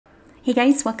Hey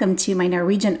guys, welcome to my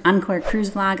Norwegian Encore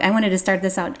cruise vlog. I wanted to start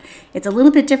this out. It's a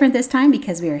little bit different this time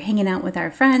because we are hanging out with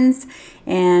our friends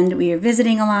and we are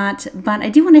visiting a lot, but I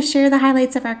do want to share the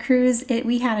highlights of our cruise.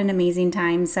 We had an amazing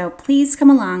time, so please come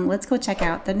along. Let's go check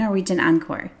out the Norwegian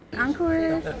Encore.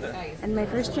 Encore, and my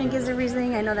first drink is a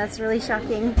Riesling. I know that's really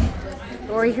shocking,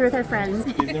 but we're here with our friends.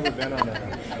 We've never been on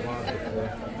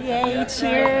a Yay,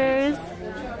 cheers.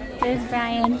 There's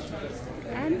Brian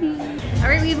and me. All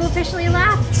right, we've officially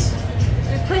left.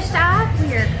 We pushed off,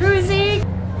 we are cruising.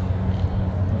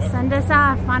 Send us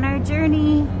off on our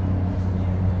journey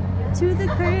to the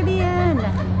Caribbean.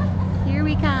 Here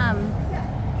we come.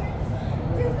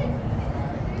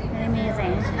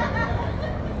 Amazing.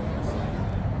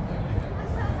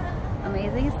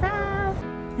 Amazing stuff.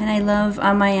 And I love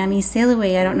Miami Sail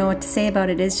Away. I don't know what to say about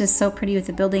it. It's just so pretty with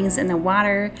the buildings and the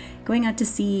water. Going out to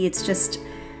sea, it's just,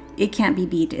 it can't be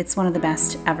beat. It's one of the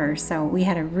best ever. So we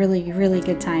had a really, really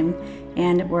good time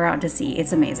and we're out to sea.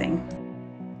 It's amazing.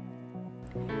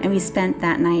 And we spent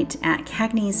that night at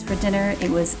Cagney's for dinner. It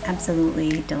was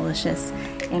absolutely delicious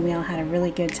and we all had a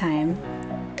really good time.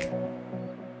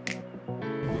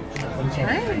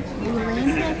 Alright, we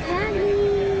landed at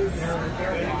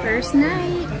Cagney's. First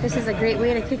night. This is a great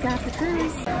way to kick off the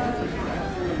cruise.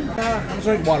 I'm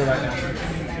drinking water right now.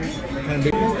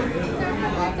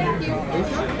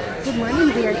 Good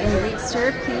morning, we are in Great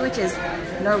Stirrup Key, which is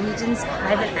Norwegian's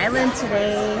private island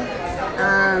today.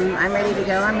 I'm ready to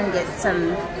go. I'm going to get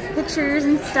some pictures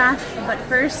and stuff, but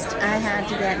first I had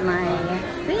to get my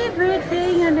favorite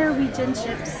thing on Norwegian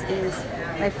ships is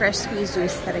my fresh squeezed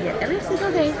juice that I get every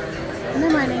single day in the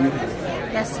morning.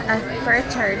 Yes, for a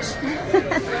charge,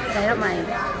 but I don't mind.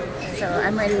 So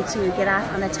I'm ready to get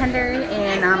off on the tender,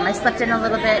 and I slept in a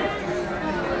little bit,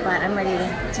 but I'm ready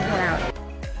to head out.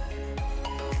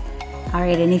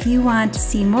 Alright, and if you want to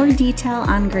see more detail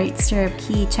on Great Stirrup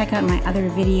Key, check out my other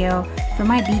video for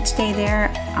my beach day there.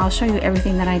 I'll show you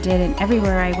everything that I did, and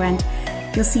everywhere I went,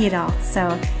 you'll see it all.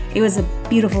 So it was a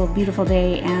beautiful, beautiful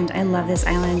day, and I love this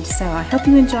island, so I hope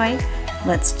you enjoy.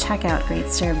 Let's check out Great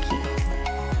Stirrup Key.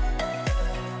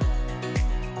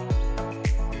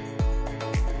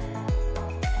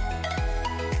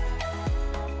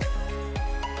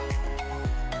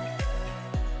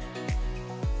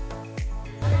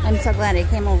 I'm so glad I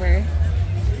came over.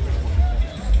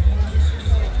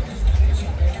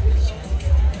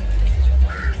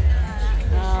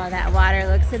 Oh, that water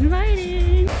looks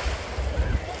inviting.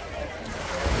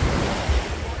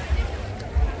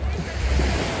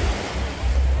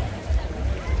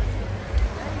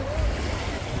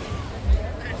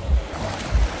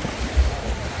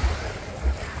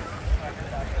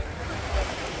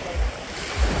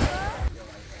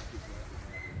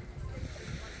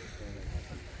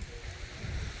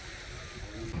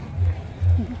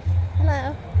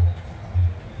 Hello.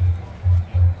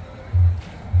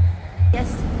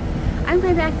 Yes, I'm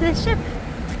going back to the ship.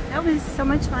 That was so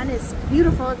much fun. It's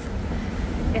beautiful.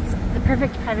 It's the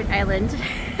perfect private island.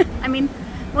 I mean,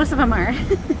 most of them are.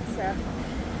 So,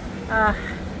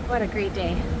 what a great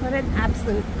day. What an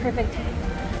absolute perfect day.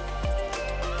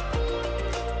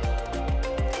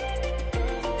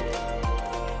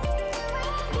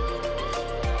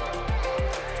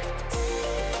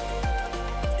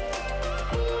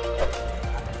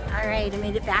 Alright, I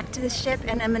made it back to the ship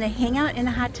and I'm going to hang out in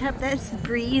a hot tub. This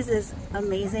breeze is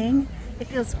amazing. It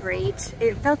feels great.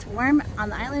 It felt warm on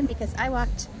the island because I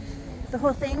walked the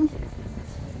whole thing,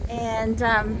 and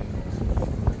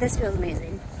this feels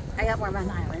amazing. I got warm on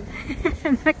the island.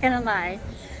 I'm not gonna lie.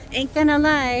 Ain't gonna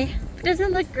lie. It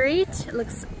doesn't look great. It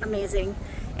looks amazing.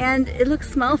 And it looks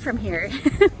small from here.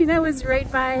 You know, I was right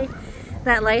by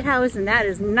that lighthouse and that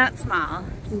is not small.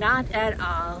 Not at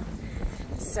all.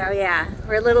 So yeah,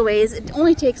 we're a little ways. It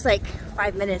only takes like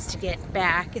 5 minutes to get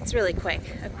back. It's really quick.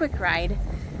 A quick ride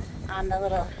on the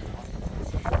little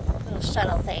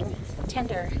shuttle thing. The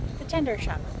tender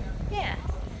shuttle. Yeah.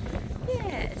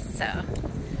 Yeah, so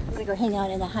I'm gonna go hang out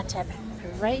in the hot tub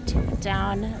right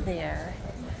down there.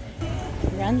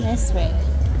 Run this way.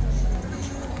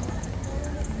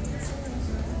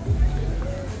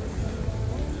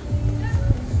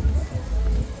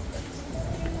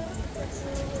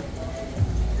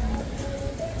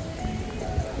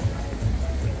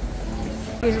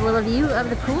 Here's a little view of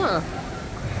the pool.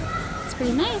 It's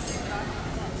pretty nice.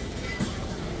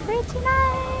 Pretty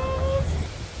nice.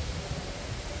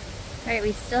 Alright,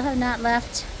 we still have not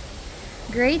left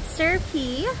Great Stirrup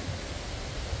Key,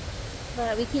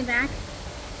 but we came back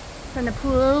from the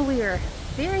pool. We were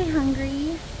very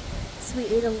hungry, so we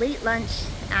ate a late lunch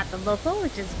at the local,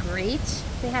 which is great.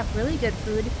 They have really good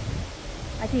food.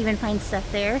 I could even find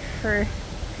stuff there for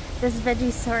this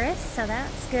Vegisaurus, so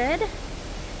that's good.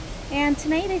 And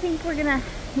tonight I think we're gonna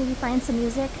maybe find some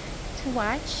music to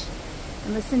watch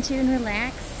and listen to and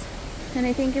relax. And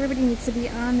I think everybody needs to be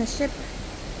on the ship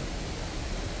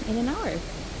in an hour.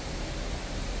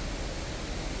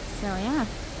 So yeah,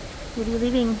 we'll be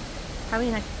leaving probably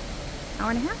in an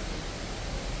hour and a half.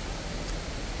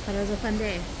 But it was a fun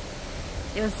day.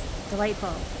 It was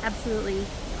delightful, absolutely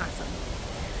awesome.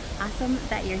 Awesome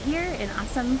that you're here, and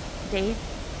awesome day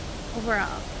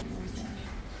overall.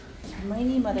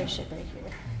 Mighty mothership right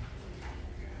here.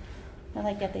 I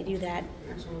like that they do that.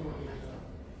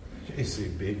 You see a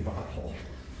big bottle.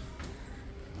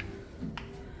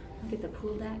 Look at the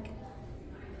pool deck.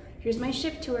 Here's my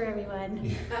ship tour,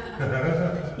 everyone.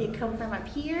 You come from up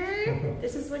here.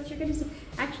 This is what you're gonna see.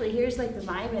 Actually, here's like the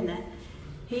vibe in the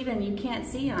haven you can't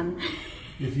see on.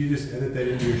 If you just edit that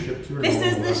into your ship tour, This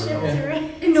is the ship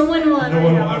tour. No one will ever No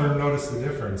one know. will ever notice the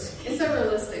difference. It's so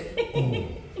realistic.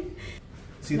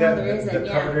 See No, that? there isn't, The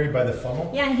yeah. covered area by the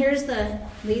funnel? Yeah, and here's the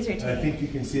laser I tag. think you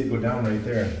can see it go down right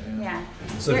there. Yeah.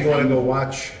 So if you want to go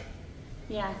watch,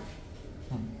 Yeah,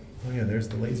 oh yeah, there's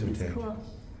the laser tag. cool.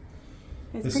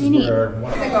 It's This pretty is neat. where our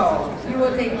one. Go. You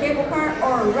will take cable car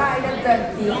or ride up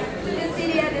the deep to the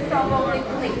city at the top of the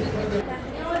cliff.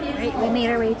 Right, we made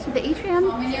our way to the atrium.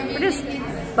 We're just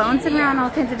bouncing around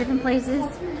all kinds of different places,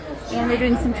 and they're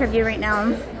doing some trivia right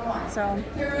now. So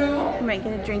we might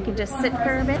get a drink and just sit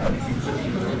for a bit.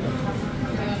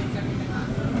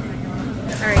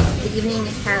 All right, the evening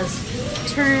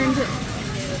has turned.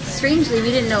 Strangely,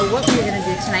 we didn't know what we were gonna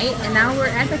do tonight, and now we're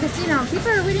at the casino. People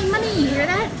are winning money. You hear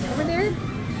that over there?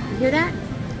 You hear that?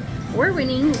 We're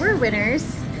winning. We're winners.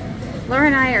 Laura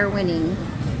and I are winning.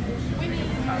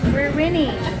 We're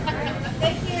winning.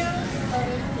 Thank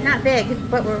you. Not big,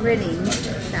 but we're winning.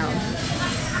 So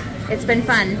it's been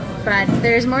fun, but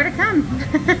there's more to come.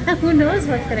 Who knows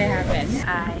what's gonna happen?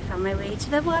 I found my way to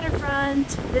the waterfront.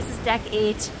 This is deck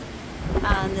 8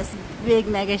 on this big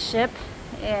mega ship,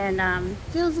 and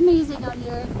feels amazing out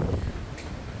here.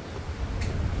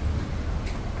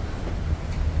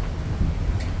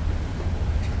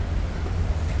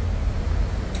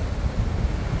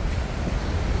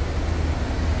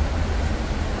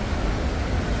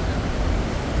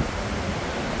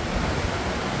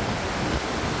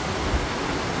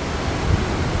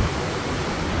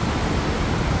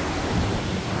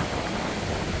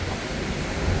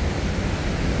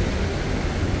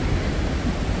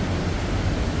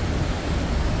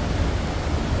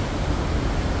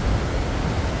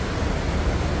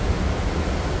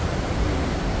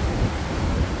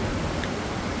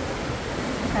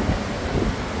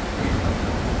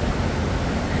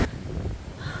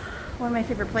 One of my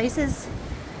favorite places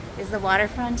is the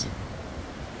waterfront.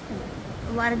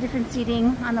 A lot of different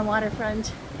seating on the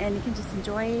waterfront, and you can just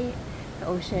enjoy the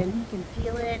ocean. You can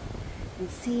feel it and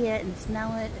see it and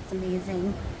smell it. It's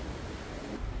amazing.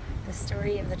 The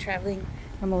story of the traveling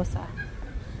mimosa.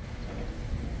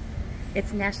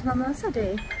 It's National Mimosa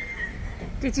Day.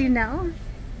 Did you know?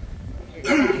 You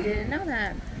didn't know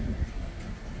that.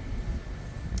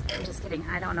 I'm just kidding.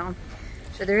 I don't know.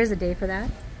 Sure, there is a day for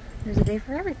that. There's a day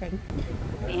for everything.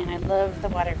 Man, I love the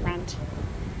waterfront.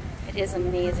 It is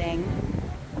amazing.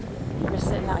 We're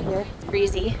sitting out here. It's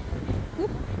breezy. Whoop.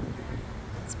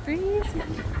 It's breezy.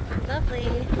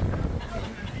 Lovely.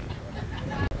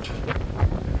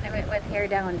 I went with hair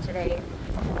down today.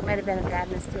 Might have been a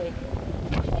bad mistake.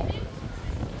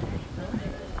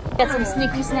 Got some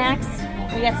sneaky snacks.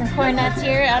 We got some corn nuts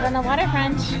here out on the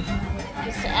waterfront,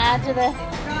 just to add to the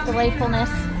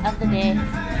delightfulness of the day.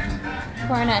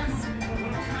 Corn nuts.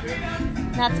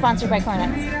 Not sponsored by corn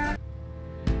nuts.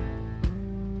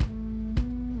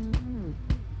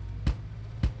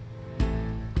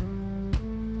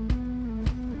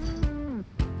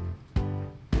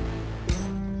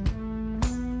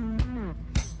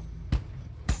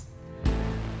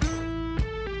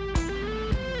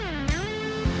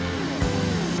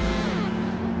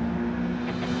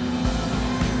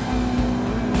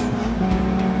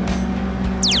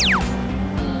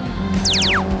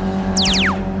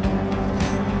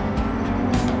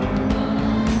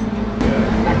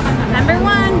 Number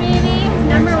one, baby.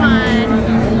 Number one.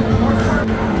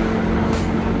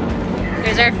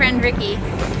 There's our friend Ricky.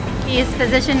 He is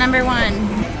position number 1.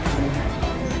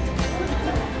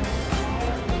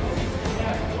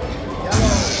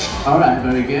 All right,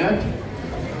 very good.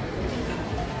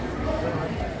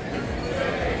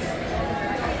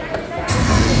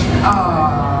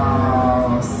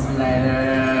 Oh,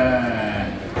 Slater.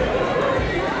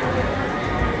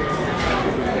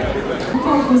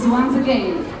 Focus once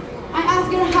again. I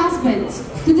ask your husband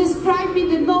to describe me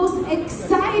the most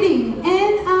exciting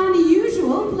and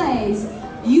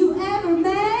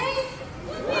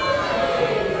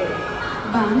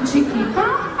One chicken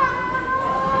pie.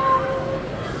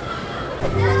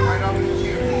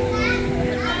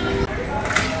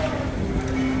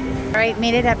 All right,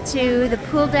 made it up to the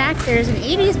pool deck. There's an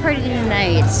 80s party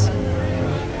tonight.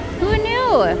 Who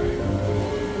knew?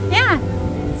 Yeah.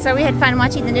 So we had fun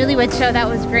watching the Newlywed Show. That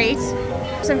was great.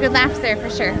 Some good laughs there for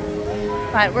sure.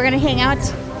 But we're gonna hang out,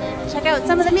 check out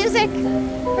some of the music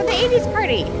for the 80s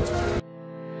party.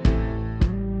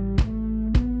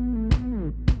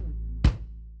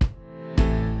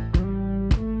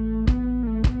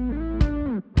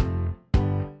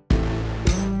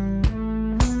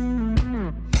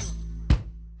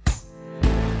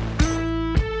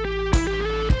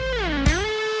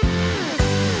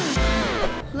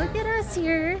 Look at us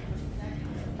here.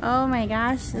 Oh my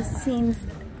gosh, this seems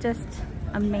just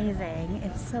amazing.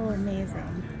 It's so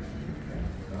amazing.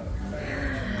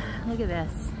 Look at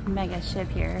this mega ship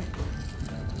here,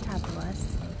 top of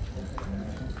us.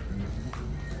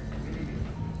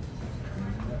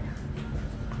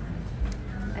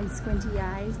 I'm squinty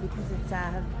eyes because it's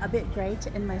a bit bright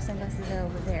and my sunglasses are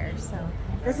over there. So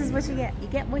this is what you get. You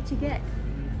get what you get.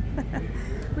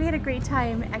 We had a great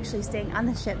time actually staying on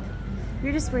the ship. We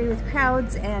were just worried with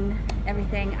crowds and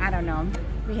everything. I don't know.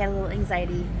 We had a little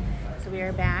anxiety. So we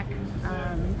are back,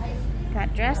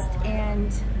 got dressed,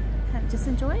 and just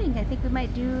enjoying. I think we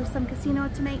might do some casino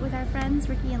tonight with our friends,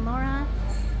 Ricky and Laura,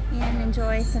 and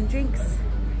enjoy some drinks.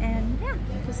 And yeah,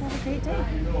 just have a great day.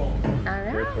 All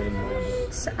right.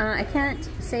 I can't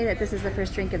say that this is the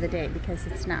first drink of the day because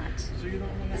it's not.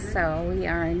 So we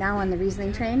are now on the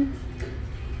Riesling train,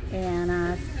 and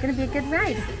it's gonna be a good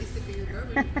ride.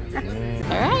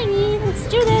 Alrighty, let's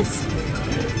do this.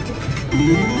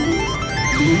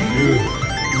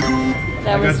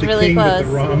 That was really close.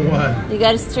 The wrong one. You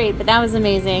got it straight, but that was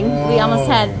amazing. We almost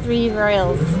had 3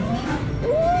 royals.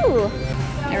 Ooh!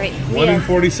 All right, 1 in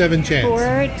 47 chance.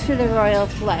 4 to the royal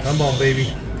flush. Come on,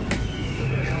 baby.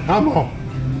 Come on.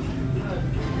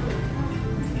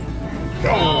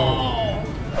 Oh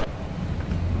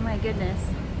my goodness.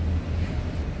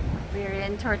 We're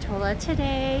in Tortola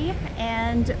today,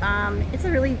 and it's a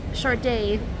really short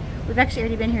day. We've actually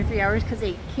already been here 3 hours because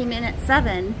they came in at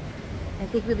 7. I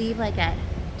think we leave like at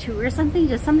 2 or something,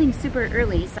 just something super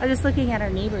early. So I was just looking at our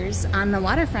neighbors on the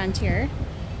waterfront here.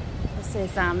 This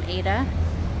is Ada.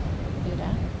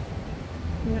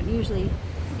 We don't usually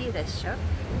see this ship.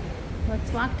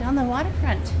 Let's walk down the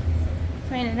waterfront.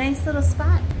 Find a nice little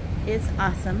spot. It's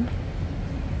awesome.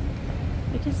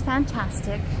 It is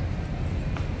fantastic.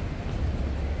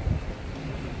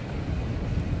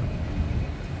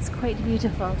 It's quite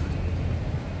beautiful.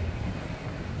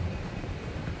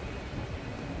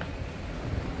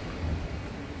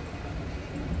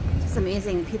 It's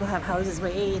amazing. People have houses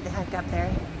way the heck up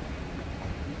there.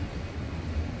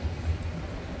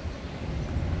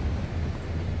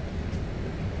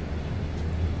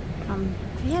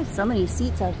 We have so many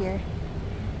seats out here.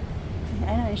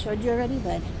 I know I showed you already,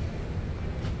 but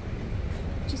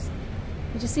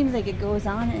it just seems like it goes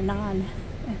on and on.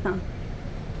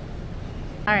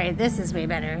 All right, this is way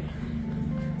better.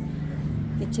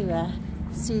 Get to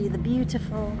see the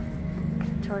beautiful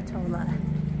Tortola.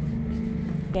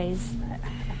 Guys,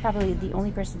 I'm probably the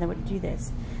only person that would do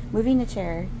this. Moving the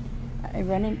chair, I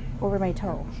run it over my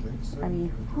toe. I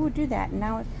mean, who would do that? And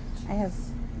now I have,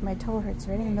 my toe hurts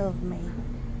right in the middle of my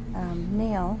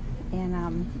nail, and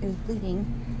it was bleeding.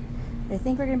 I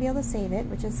think we're gonna be able to save it,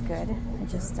 which is good. I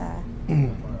just, yeah.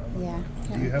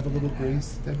 Do you have a little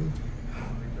brace, Debbie?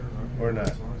 Or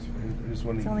not? Just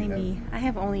It's only me. I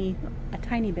have only a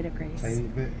tiny bit of grace. Tiny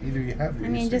bit? Either you have grace,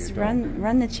 I mean, just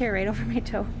run the chair right over my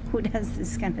toe. Who does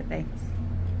this kind of things?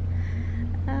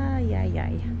 Yeah.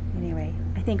 Anyway,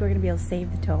 I think we're gonna be able to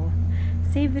save the toe.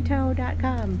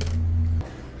 SaveTheToe.com.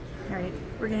 All right,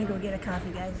 we're gonna go get a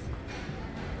coffee, guys.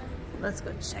 Let's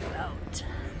go check it out.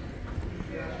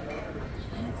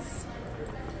 Yes.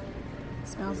 It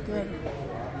smells good.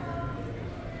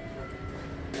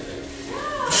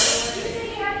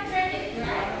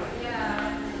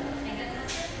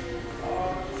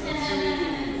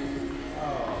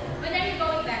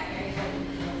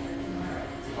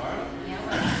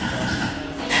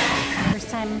 First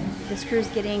time this crew's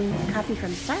getting coffee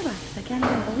from Starbucks. I can't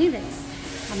even believe it.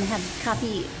 I'm gonna have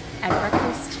coffee at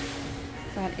breakfast,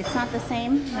 but it's not the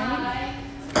same, right?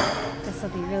 This will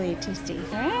be really tasty.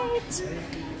 All right,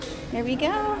 there we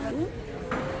go. Ooh.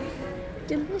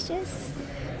 Delicious.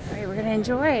 All right, we're gonna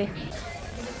enjoy.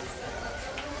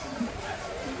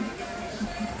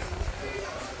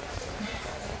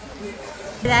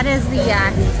 That is the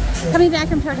coming back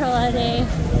from Tortola today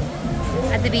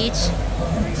at the beach.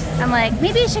 I'm like,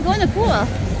 maybe I should go in the pool.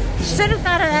 Should have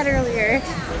thought of that earlier.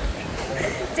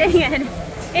 Dang it.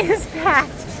 It is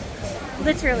packed.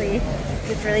 Literally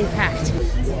packed.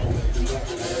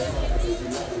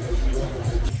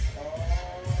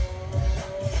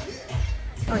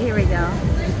 Oh, here we go.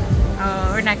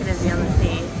 Oh, we're not going to be able to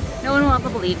see. No one will ever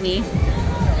believe me.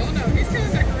 Oh no, he's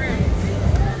coming back around.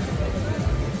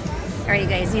 Alright, you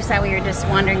guys, you saw we were just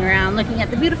wandering around looking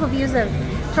at the beautiful views of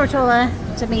Tortola.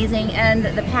 It's amazing. And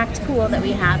the packed pool that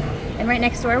we have. And right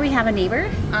next door we have a neighbor,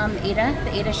 Ada,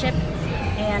 the Ada ship.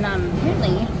 And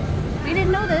apparently, we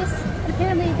didn't know this, but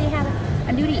apparently they have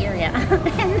a nudie area.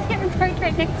 And they're parked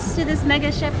right next to this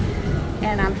mega ship.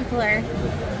 And people are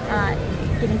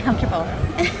getting comfortable.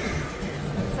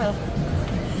 So,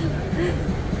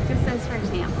 just as for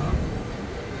example.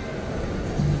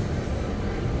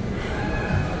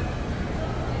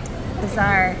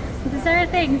 Bizarre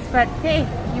things, but hey,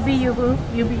 you be you, boo,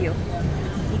 you be you.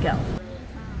 You go.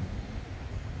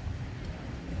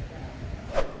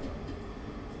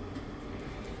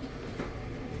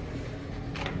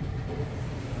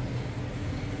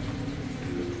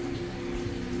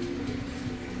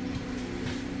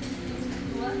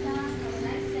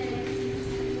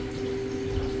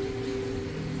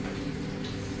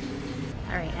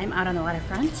 Alright, I'm out on the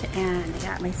waterfront and I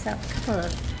got myself a couple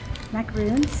of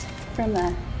macaroons from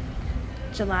the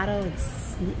gelato and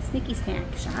sneaky snack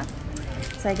shop.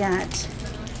 So I got,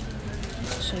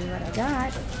 I'll show you what I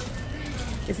got.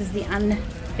 This is the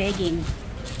unbagging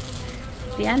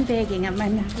of my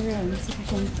macaroons.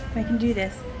 If I can do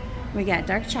this. We got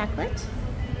dark chocolate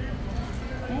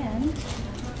and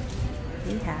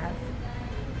we have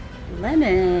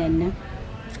lemon.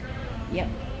 Yep,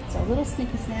 it's a little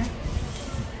sneaky snack.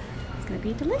 It's gonna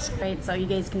be delicious. Right, so you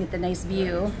guys can get the nice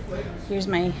view. Here's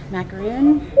my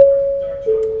macaroon.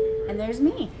 And there's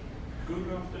me.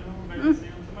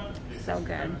 So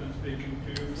good.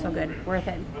 So good. Worth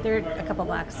it. They're a couple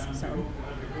bucks, so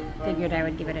figured I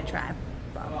would give it a try.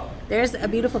 There's a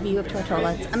beautiful view of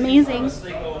Tortola. It's amazing.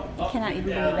 You cannot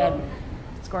even believe it.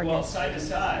 It's gorgeous.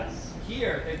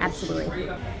 Absolutely.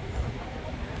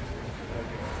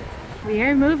 We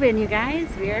are moving, you guys.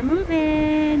 We are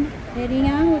moving. Heading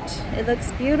out. It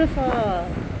looks beautiful.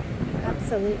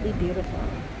 Absolutely beautiful.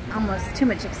 Almost too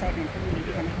much excitement for me to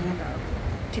even handle.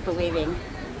 People waving.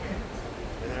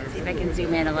 See if I can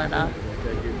zoom in a little.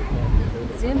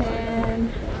 Zoom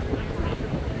in.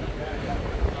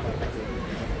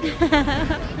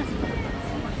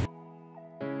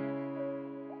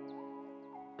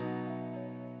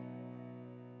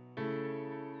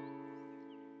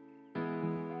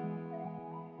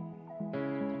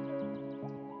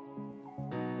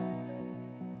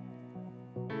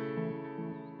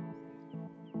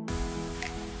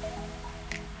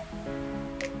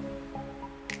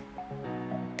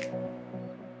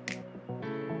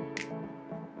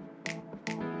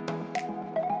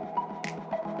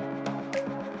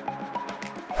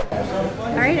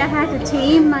 Alright, I had to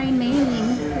tame my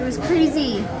mane. It was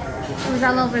crazy. It was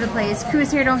all over the place.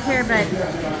 Crews here don't care, but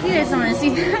you guys don't want to see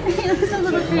that. It was a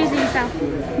little crazy, so I'm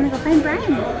gonna go find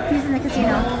Brian. He's in the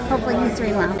casino. Hopefully he's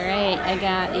doing well. Alright, I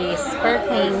got a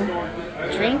sparkling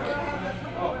drink.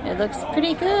 It looks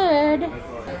pretty good.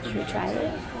 Should we try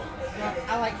it?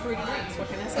 I like fruity drinks. What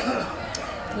can I say?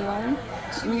 You want one?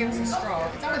 She gives us a straw.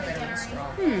 It's always better than a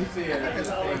straw.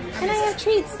 And I have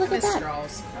treats. Look at that.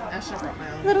 Straws. I should have brought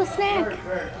my own. Little snack.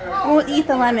 I won't eat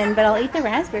the lemon, but I'll eat the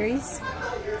raspberries.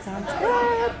 Sounds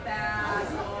good.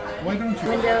 Why don't you?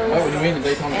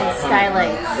 Windows and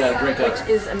skylights, which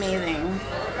is amazing.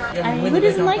 I mean, who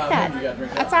doesn't like that?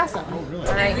 That's awesome.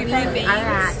 Alright, we are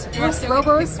at Los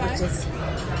Lobos,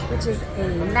 which is a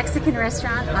Mexican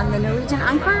restaurant on the Norwegian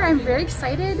Encore. I'm very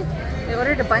excited. I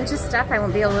ordered a bunch of stuff. I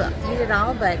won't be able to eat it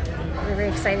all, but we're very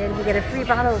excited. We get a free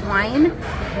bottle of wine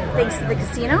thanks to the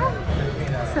casino.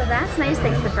 So that's nice.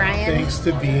 Thanks to Brian. Thanks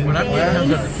to being We're not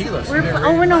platinum of tequila.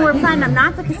 We're platinum,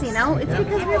 not the casino. It's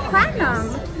because we're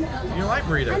platinum. You like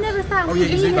burritos? I never thought we'd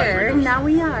be here. Now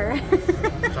we are.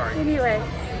 Sorry. Anyway,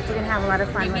 we're going to have a lot of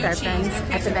fun with our friends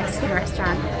at the Mexican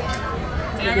restaurant.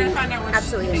 And I gotta find out where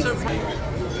Absolutely amazing.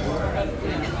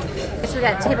 So we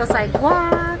got tableside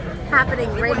guac happening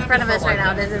right in front of us right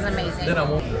now. This is amazing.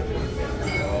 Oh,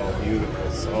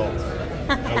 beautiful salt.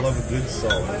 I love a good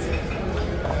salt.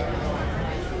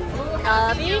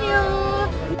 Jalapeno.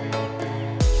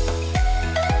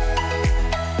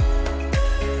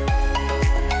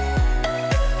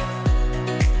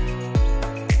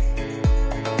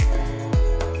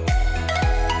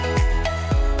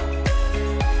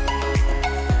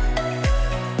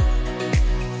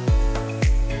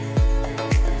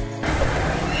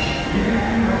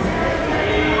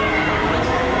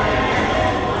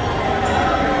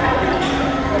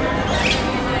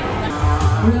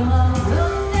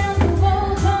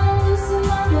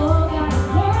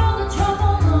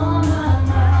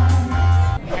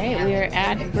 are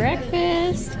at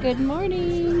breakfast. Good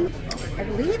morning. I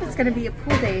believe it's going to be a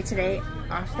pool day today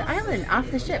off the island,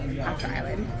 off the ship, off the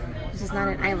island. This is not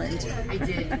an island. I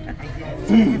did. So we're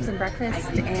going to have some breakfast,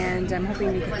 and I'm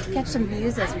hoping we can catch some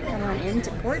views as we come on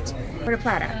into Puerto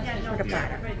Plata.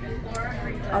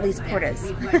 All these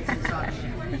portas.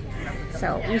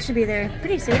 So we should be there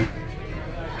pretty soon.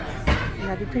 And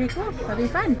that'll be pretty cool. That'll be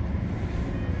fun.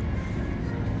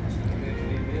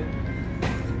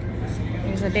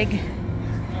 There's a big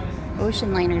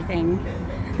ocean liner thing.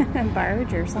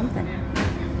 Barge or something.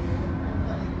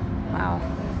 Wow.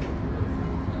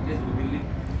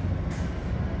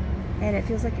 And it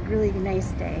feels like a really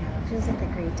nice day. It feels like a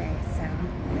great day. So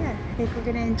yeah, I think we're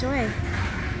gonna enjoy.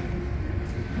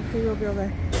 Hopefully we'll be able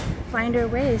to find our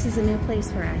way. This is a new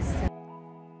place for us. So.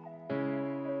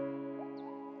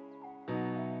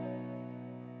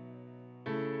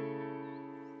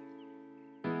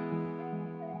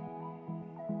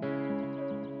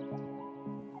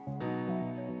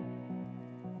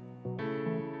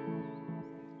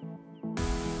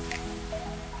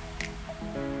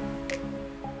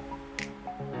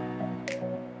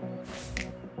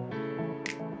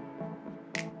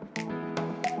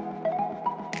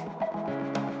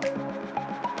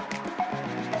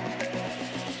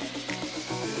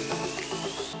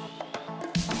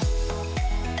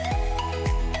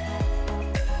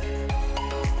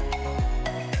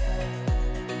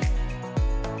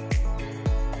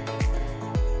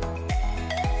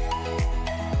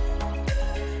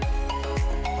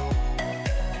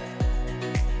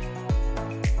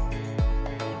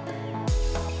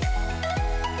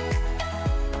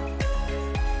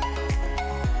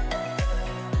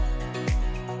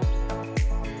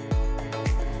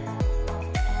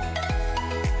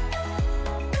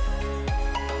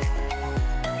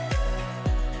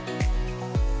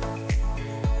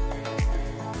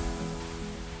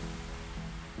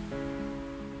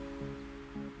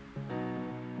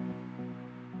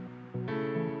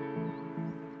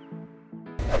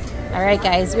 Alright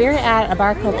guys, we're at a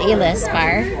bar called A-List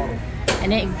Bar,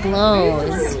 and it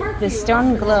glows. The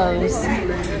stone glows.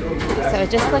 So it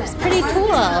just looks pretty cool.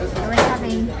 We're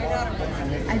having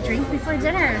a drink before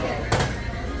dinner.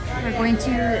 We're going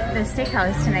to the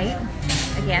steakhouse tonight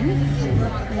again,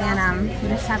 and we're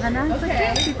just having a quick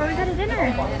drink before we go to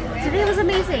dinner. Today was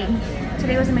amazing.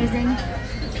 Today was amazing.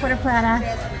 Puerto Plata.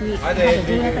 We had a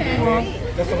day at the pool.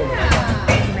 It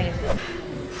was amazing.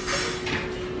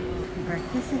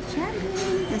 Breakfast of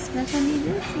champions, espresso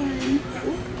nutrition.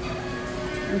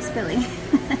 I'm spilling.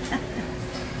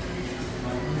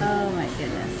 Oh my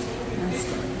goodness, I'm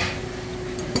spilling.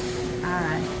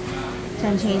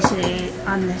 Time change today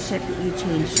on the ship. You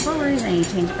change forward, then you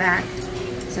change back.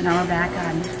 So now we're back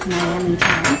on Miami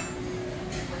time,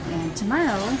 and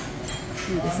tomorrow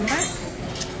we disembark.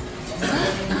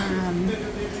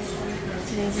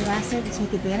 Today's the last day to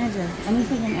take advantage of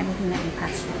anything and everything that we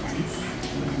possibly can.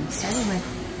 And starting with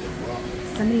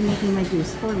somebody making my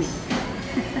juice for me.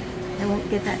 I won't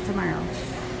get that tomorrow.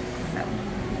 So,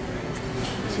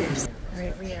 cheers.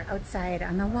 Alright, we are outside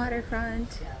on the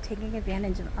waterfront, taking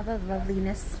advantage of all the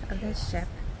loveliness of this ship.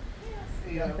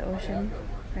 The ocean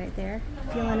right there.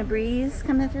 Feeling a breeze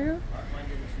coming through.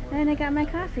 And I got my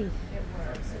coffee.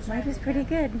 Life is pretty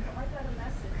good.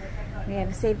 We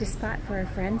have saved a spot for our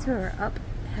friends who are up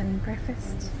having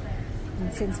breakfast.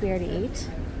 And since we already ate,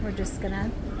 we're just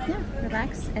gonna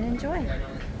relax and enjoy.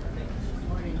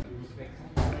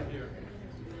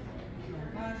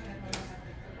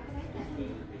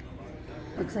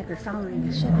 Looks like we're following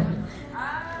the ship.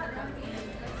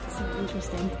 So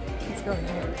interesting. Let's go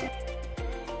ahead.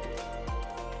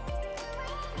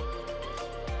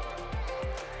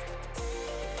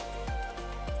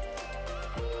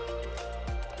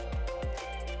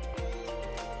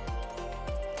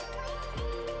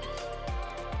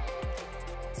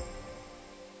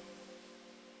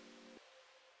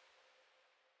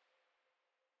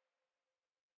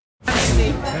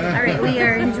 Alright, we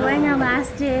are enjoying our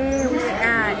last day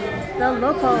at the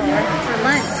local for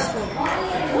lunch.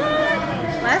 What?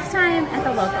 Last time at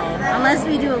the local, unless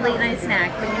we do a late night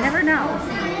snack, but you never know.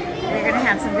 We're gonna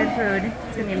have some good food.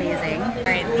 It's gonna be amazing.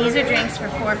 Alright, these are drinks for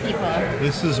 4 people.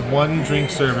 This is one drink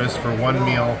service for 1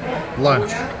 meal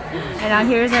lunch. And now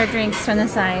here's our drinks from the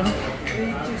side.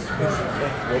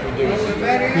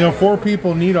 You know, 4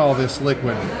 people need all this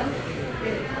liquid.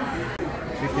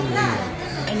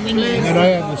 And then I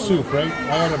had the soup, right?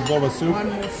 I had a bowl of soup.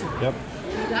 One more soup. Yep.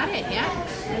 You got it, yeah?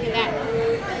 Look at that.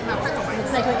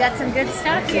 looks like we got some good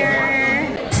stuff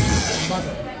here.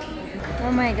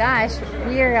 Oh my gosh,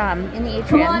 we are in the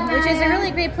atrium, which is a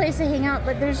really great place to hang out,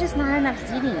 but there's just not enough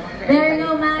seating for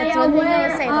everybody. That's one thing I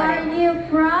will say about it.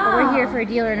 for a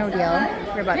deal or no deal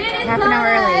for about half an hour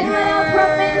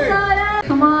early.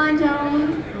 Come on, Joey.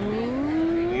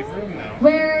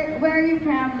 Where are you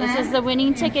from? This is the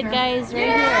winning ticket, guys, right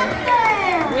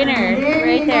here. Winner,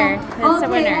 right there. That's the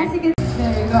winner.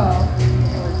 There you go.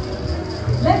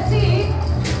 Let's see.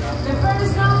 The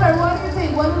first number, what do you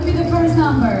think? What would be the first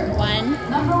number? 1.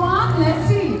 Number 1, let's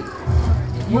see.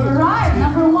 You're right.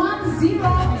 Number 1,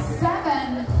 0,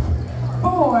 7,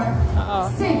 4,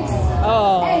 6, 8,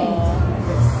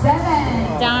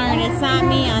 7. Darn, it's not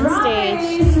me on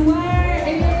stage.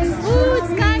 Ooh,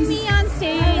 it's not me on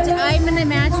stage. I'm gonna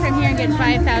match from here and get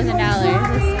 $5,000.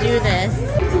 Let's do this.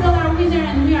 $50 winner,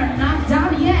 and we are not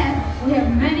done yet. We have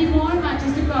many more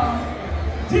matches to go.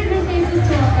 3 new faces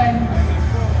to open.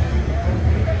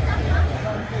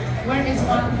 Where is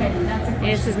one penny? That's a question.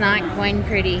 This is not going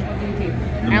pretty.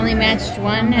 I only matched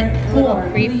one little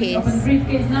briefcase. Open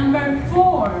briefcase number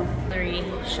 4. The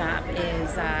shop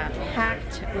is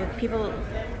packed with people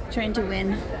trying to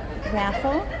win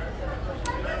raffle.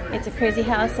 It's a crazy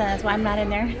house, and that's why I'm not in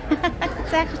there.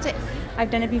 It's actually,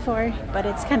 I've done it before, but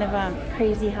it's kind of a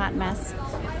crazy hot mess,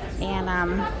 and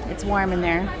it's warm in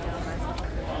there.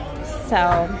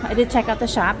 So I did check out the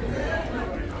shop.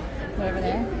 Go over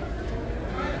there.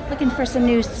 Looking for some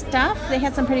new stuff. They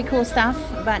had some pretty cool stuff,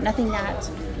 but nothing that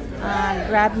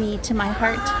grabbed me to my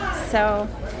heart, so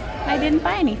I didn't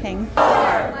buy anything.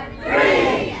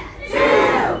 3, 2,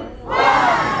 1.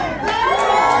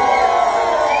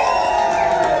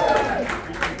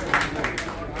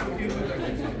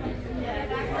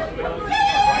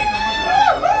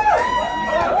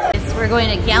 We're going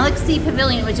to Galaxy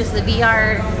Pavilion, which is the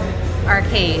VR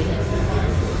arcade.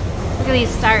 Look at these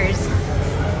stars.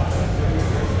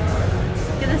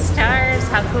 Look at the stars.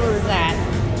 How cool is that?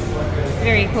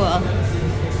 Very cool.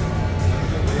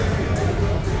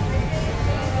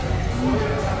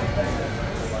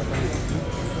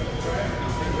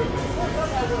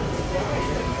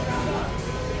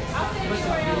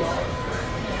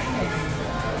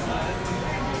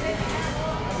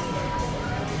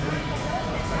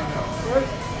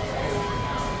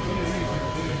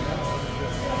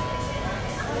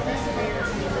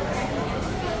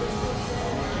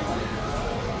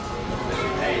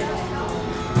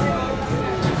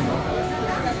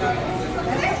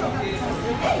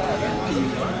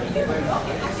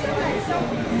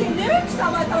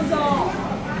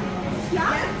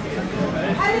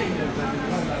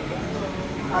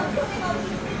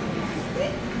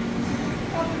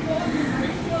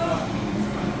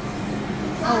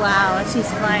 Oh wow, she's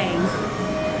flying.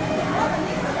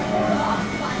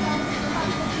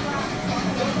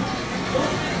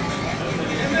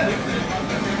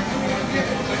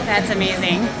 That's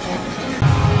amazing.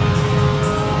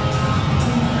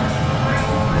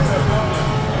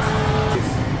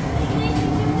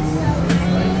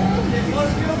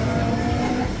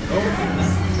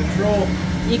 Control.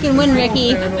 You can win,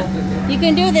 Ricky. You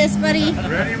can do this, buddy.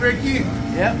 Ready, Ricky?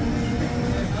 Yep.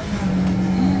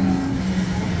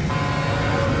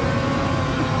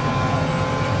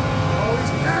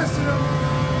 Always passing him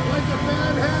like a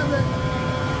bad habit.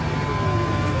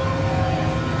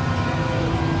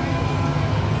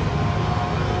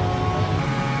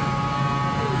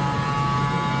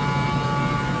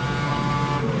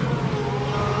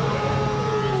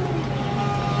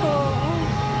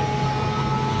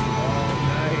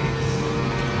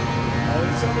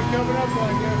 Something coming up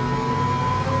on you.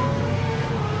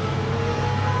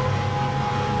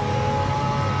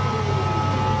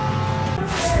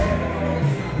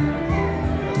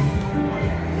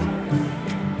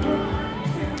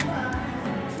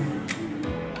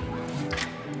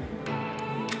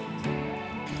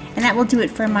 And that will do it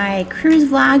for my cruise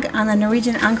vlog on the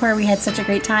Norwegian Encore. We had such a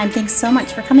great time. Thanks so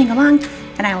much for coming along,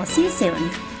 and I will see you soon.